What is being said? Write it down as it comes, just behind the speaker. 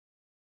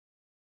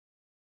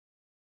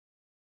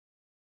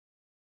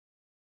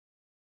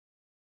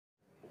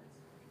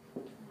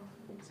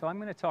So I'm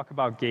going to talk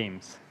about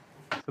games.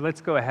 So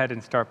let's go ahead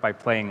and start by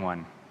playing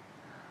one.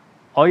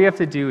 All you have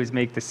to do is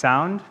make the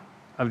sound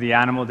of the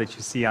animal that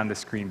you see on the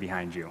screen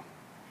behind you.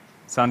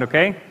 Sound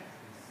okay?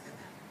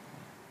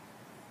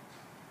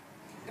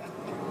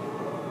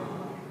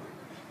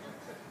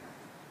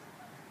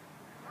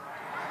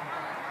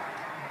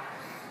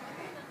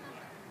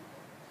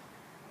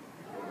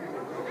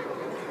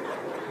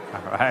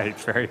 All right,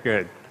 very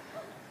good.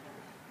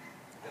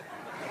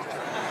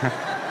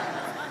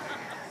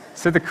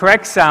 So the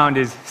correct sound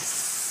is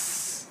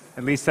sss.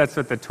 At least that's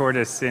what the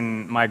tortoise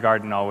in my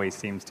garden always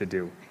seems to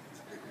do.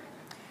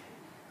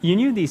 You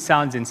knew these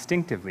sounds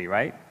instinctively,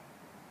 right?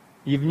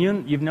 You've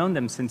known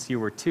them since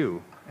you were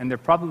 2, and they're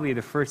probably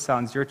the first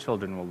sounds your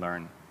children will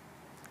learn.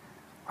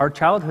 Our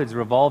childhoods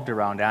revolved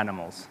around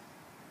animals.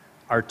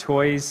 Our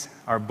toys,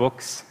 our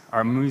books,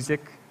 our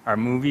music, our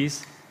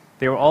movies,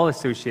 they were all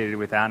associated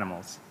with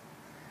animals.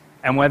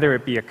 And whether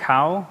it be a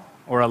cow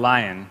or a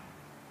lion,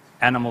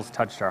 animals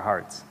touched our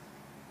hearts.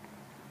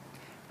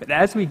 But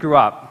as we grew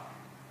up,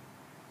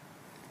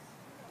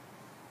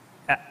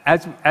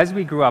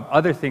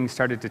 other things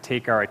started to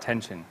take our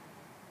attention,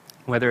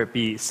 whether it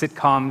be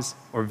sitcoms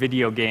or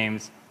video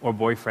games or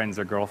boyfriends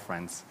or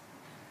girlfriends.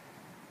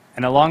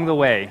 And along the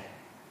way,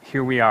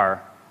 here we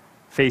are,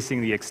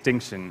 facing the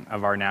extinction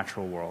of our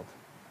natural world.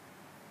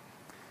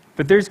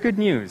 But there's good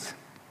news.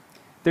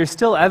 There's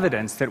still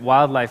evidence that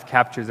wildlife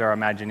captures our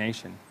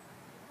imagination.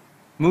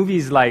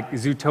 Movies like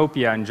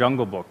Zootopia and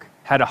Jungle Book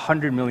had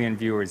 100 million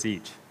viewers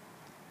each.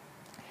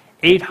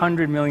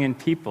 800 million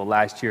people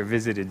last year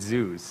visited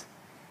zoos.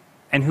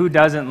 And who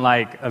doesn't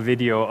like a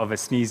video of a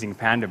sneezing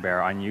panda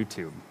bear on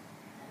YouTube?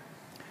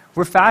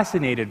 We're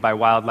fascinated by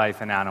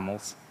wildlife and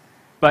animals,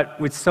 but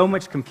with so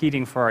much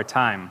competing for our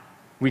time,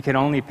 we can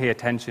only pay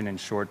attention in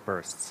short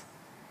bursts.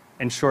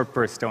 And short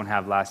bursts don't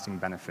have lasting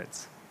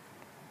benefits.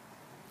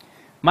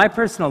 My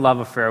personal love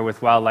affair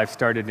with wildlife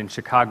started in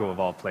Chicago, of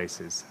all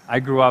places. I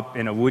grew up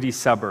in a woody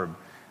suburb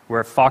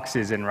where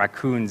foxes and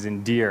raccoons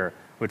and deer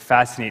would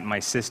fascinate my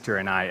sister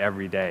and I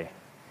every day.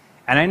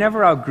 And I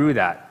never outgrew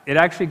that. It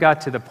actually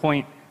got to the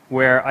point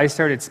where I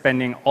started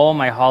spending all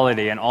my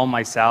holiday and all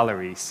my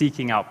salary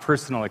seeking out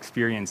personal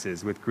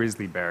experiences with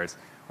grizzly bears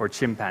or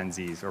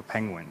chimpanzees or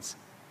penguins.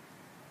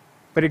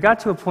 But it got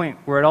to a point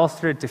where it all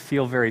started to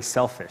feel very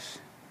selfish.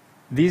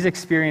 These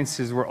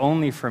experiences were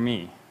only for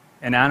me,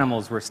 and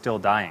animals were still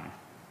dying.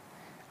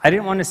 I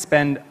didn't want to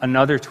spend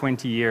another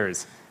 20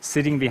 years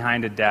sitting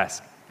behind a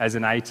desk as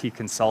an IT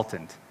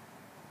consultant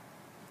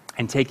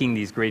and taking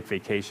these great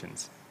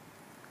vacations.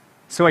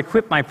 So I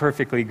quit my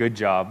perfectly good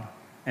job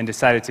and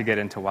decided to get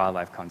into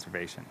wildlife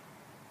conservation.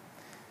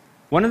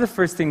 One of the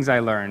first things I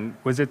learned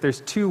was that there's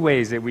 2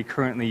 ways that we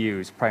currently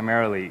use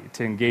primarily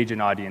to engage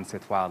an audience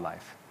with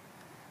wildlife.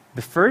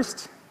 The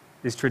first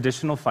is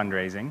traditional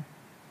fundraising,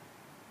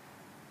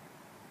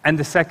 and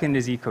the second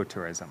is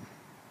ecotourism.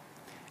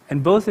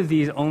 And both of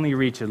these only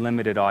reach a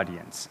limited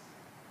audience,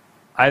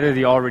 either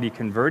the already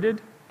converted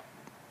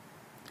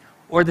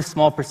or the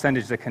small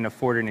percentage that can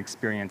afford an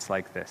experience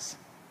like this.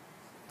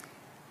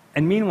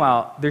 And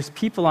meanwhile, there's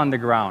people on the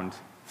ground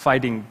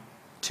fighting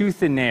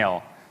tooth and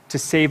nail to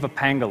save a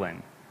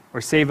pangolin,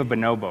 or save a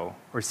bonobo,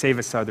 or save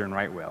a southern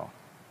right whale.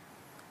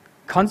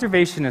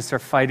 Conservationists are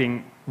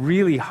fighting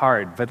really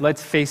hard, but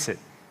let's face it,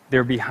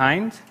 they're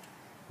behind,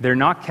 they're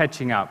not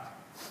catching up,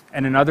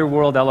 and another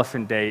World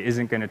Elephant Day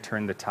isn't going to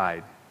turn the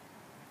tide.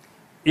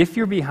 If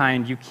you're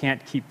behind, you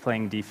can't keep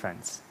playing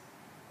defense.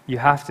 You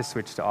have to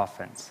switch to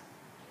offense.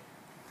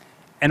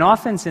 And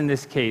offense in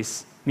this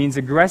case means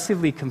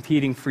aggressively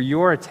competing for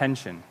your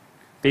attention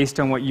based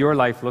on what your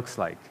life looks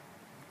like.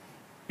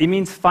 It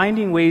means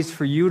finding ways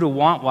for you to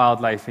want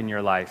wildlife in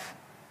your life,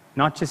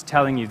 not just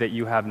telling you that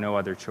you have no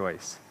other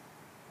choice.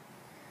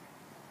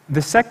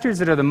 The sectors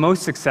that are the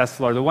most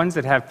successful are the ones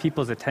that have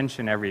people's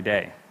attention every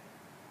day.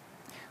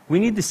 We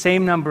need the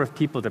same number of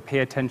people to pay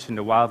attention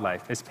to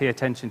wildlife as pay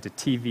attention to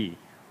TV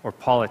or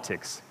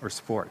politics or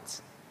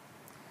sports.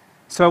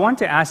 So I want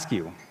to ask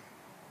you,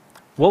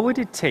 what would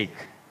it take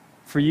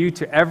for you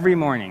to every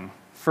morning,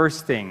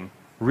 first thing,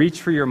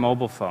 reach for your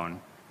mobile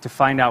phone to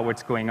find out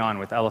what's going on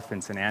with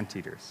elephants and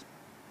anteaters?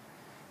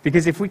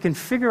 Because if we can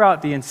figure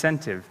out the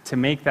incentive to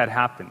make that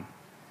happen,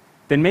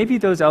 then maybe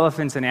those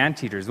elephants and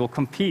anteaters will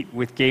compete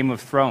with Game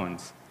of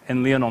Thrones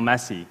and Lionel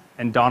Messi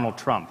and Donald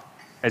Trump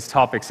as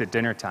topics at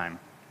dinner time.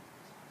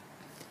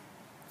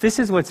 This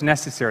is what's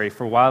necessary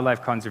for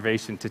wildlife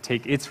conservation to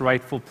take its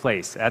rightful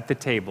place at the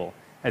table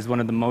as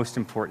one of the most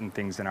important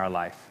things in our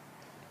life.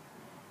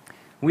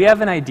 We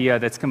have an idea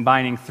that's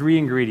combining 3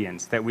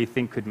 ingredients that we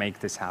think could make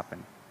this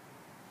happen.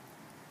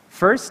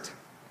 First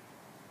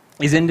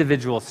is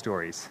individual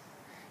stories.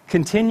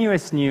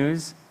 Continuous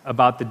news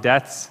about the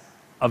deaths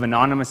of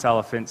anonymous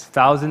elephants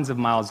thousands of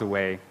miles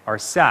away are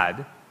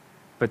sad,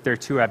 but they're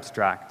too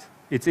abstract.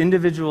 It's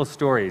individual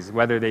stories,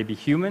 whether they be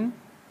human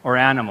or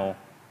animal,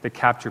 that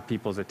capture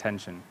people's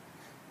attention.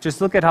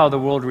 Just look at how the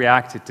world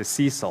reacted to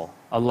Cecil,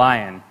 a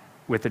lion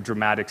with a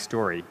dramatic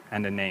story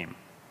and a name.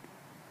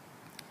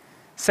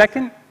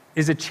 Second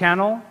is a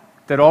channel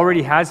that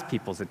already has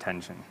people's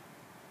attention: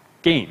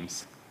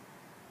 games.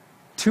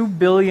 2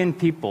 billion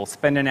people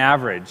spend an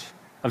average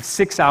of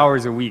 6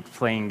 hours a week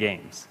playing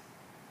games.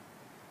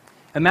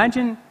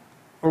 Imagine,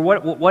 or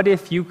what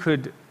if you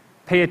could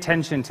pay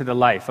attention to the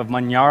life of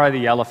Manyara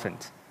the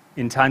elephant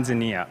in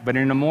Tanzania, but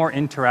in a more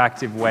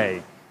interactive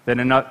way than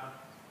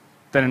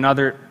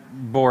another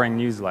boring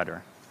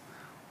newsletter?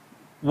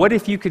 What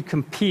if you could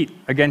compete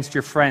against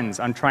your friends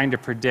on trying to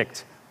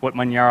predict what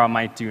Manyara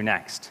might do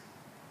next?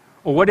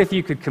 Or what if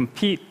you could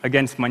compete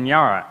against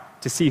Manyara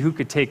to see who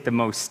could take the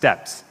most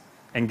steps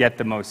and get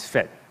the most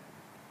fit?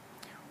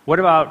 What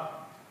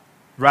about,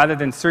 rather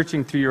than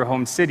searching through your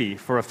home city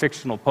for a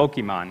fictional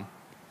Pokemon,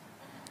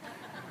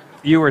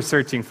 you were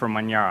searching for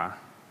Manyara?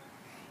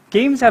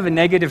 Games have a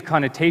negative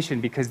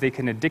connotation because they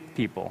can addict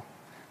people.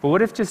 But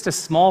what if just a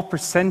small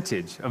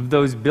percentage of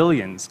those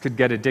billions could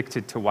get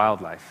addicted to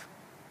wildlife?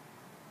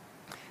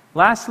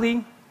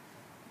 Lastly,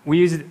 we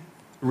use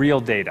real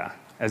data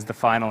as the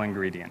final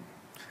ingredient.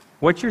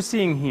 What you're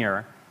seeing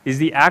here is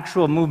the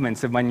actual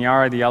movements of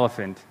Manyara the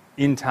elephant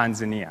in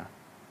Tanzania.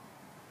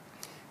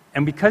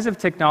 And because of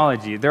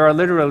technology, there are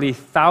literally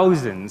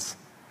thousands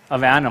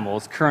of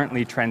animals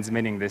currently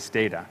transmitting this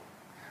data.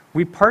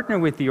 We partner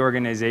with the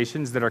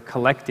organizations that are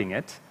collecting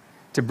it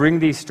to bring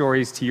these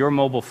stories to your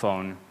mobile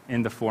phone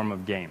in the form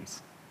of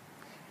games.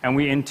 And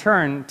we, in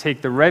turn,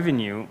 take the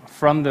revenue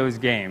from those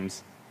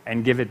games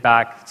and give it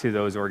back to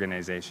those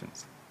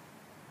organizations.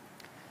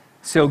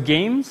 So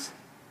games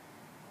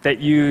that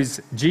use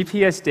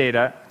GPS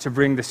data to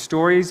bring the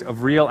stories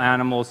of real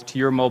animals to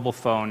your mobile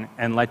phone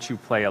and let you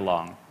play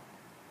along.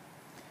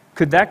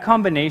 Could that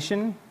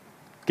combination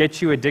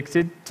get you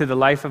addicted to the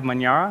life of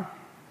Manyara,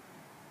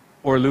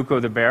 or Luco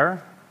the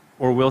bear,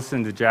 or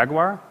Wilson the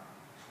jaguar?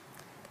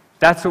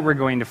 That's what we're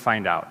going to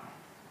find out.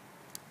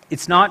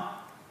 It's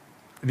not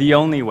the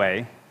only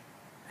way,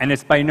 and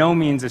it's by no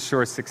means a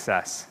sure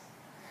success.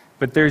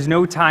 But there's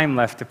no time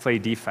left to play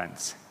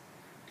defense.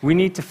 We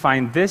need to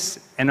find this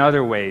and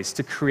other ways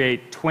to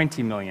create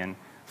 20 million,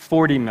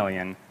 40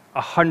 million,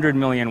 100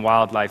 million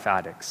wildlife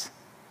addicts.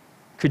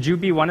 Could you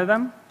be one of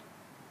them?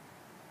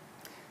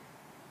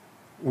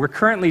 We're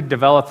currently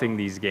developing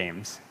these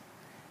games,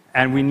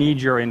 and we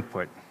need your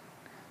input.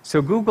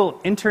 So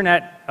Google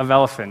Internet of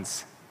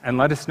Elephants and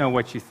let us know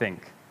what you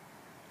think.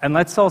 And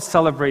let's all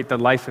celebrate the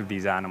life of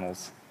these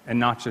animals and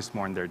not just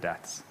mourn their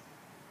deaths.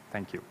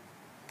 Thank you.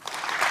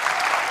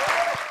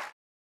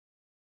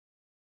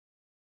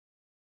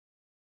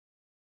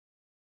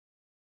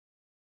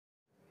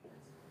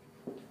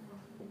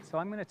 So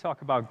I'm going to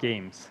talk about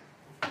games.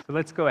 So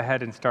let's go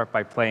ahead and start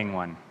by playing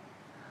one.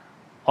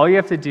 All you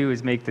have to do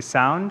is make the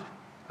sound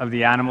of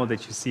the animal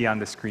that you see on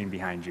the screen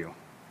behind you.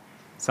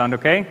 Sound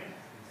okay?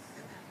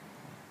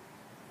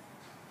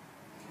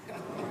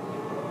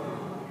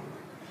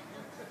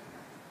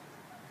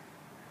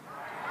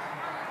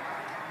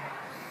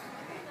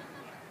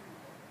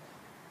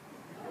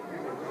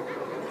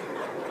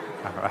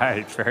 All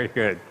right, very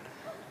good.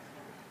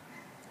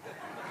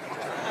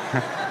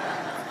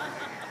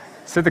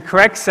 So the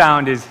correct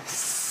sound is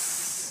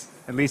sss.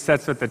 At least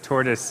that's what the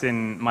tortoise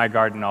in my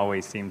garden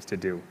always seems to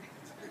do.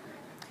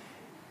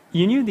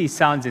 You knew these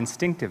sounds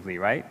instinctively,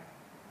 right?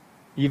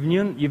 You've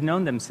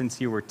known them since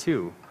you were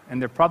 2,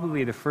 and they're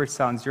probably the first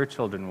sounds your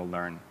children will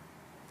learn.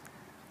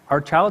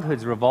 Our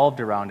childhoods revolved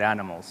around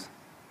animals.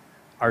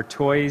 Our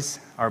toys,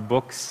 our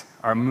books,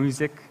 our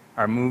music,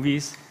 our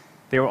movies,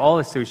 they were all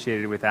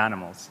associated with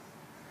animals.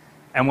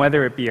 And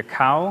whether it be a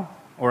cow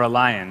or a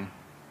lion,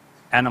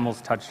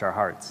 animals touched our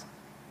hearts.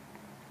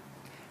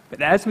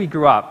 But as we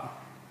grew up,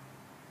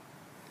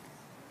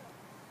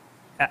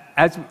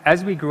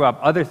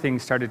 other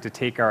things started to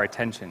take our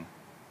attention,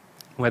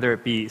 whether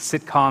it be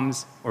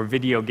sitcoms or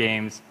video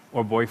games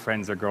or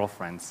boyfriends or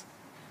girlfriends.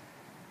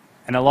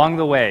 And along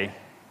the way,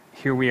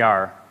 here we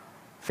are,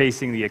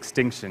 facing the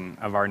extinction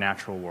of our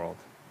natural world.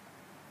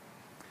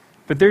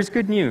 But there's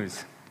good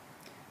news.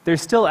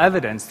 There's still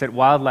evidence that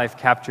wildlife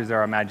captures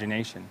our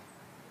imagination.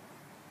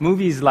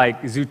 Movies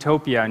like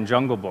Zootopia and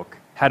Jungle Book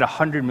had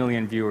 100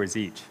 million viewers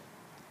each.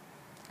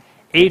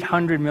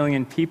 800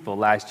 million people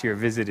last year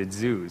visited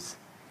zoos.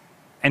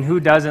 And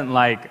who doesn't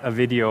like a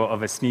video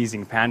of a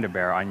sneezing panda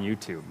bear on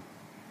YouTube?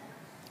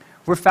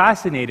 We're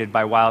fascinated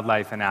by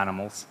wildlife and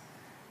animals,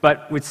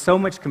 but with so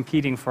much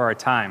competing for our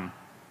time,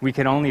 we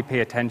can only pay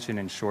attention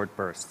in short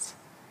bursts.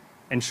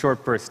 And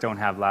short bursts don't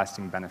have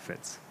lasting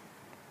benefits.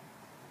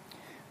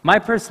 My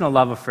personal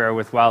love affair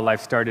with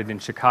wildlife started in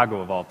Chicago,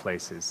 of all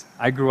places.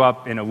 I grew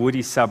up in a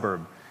woody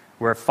suburb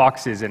where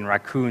foxes and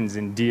raccoons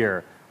and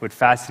deer would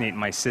fascinate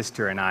my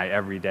sister and I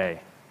every day.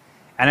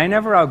 And I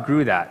never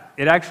outgrew that.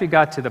 It actually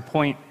got to the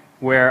point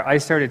where I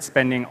started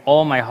spending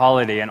all my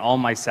holiday and all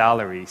my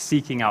salary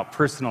seeking out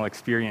personal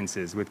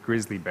experiences with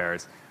grizzly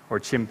bears or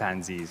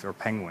chimpanzees or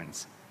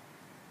penguins.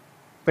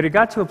 But it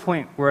got to a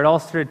point where it all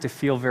started to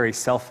feel very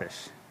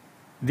selfish.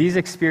 These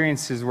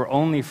experiences were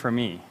only for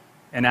me,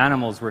 and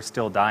animals were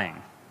still dying.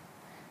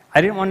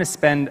 I didn't want to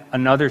spend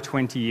another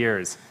 20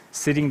 years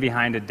sitting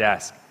behind a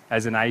desk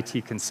as an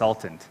IT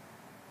consultant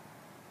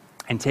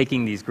and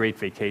taking these great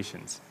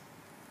vacations.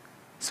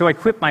 So I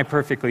quit my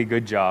perfectly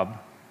good job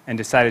and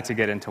decided to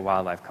get into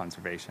wildlife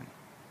conservation.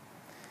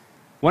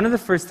 One of the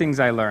first things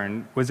I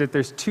learned was that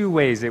there's two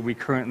ways that we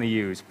currently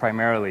use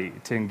primarily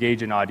to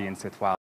engage an audience with wildlife.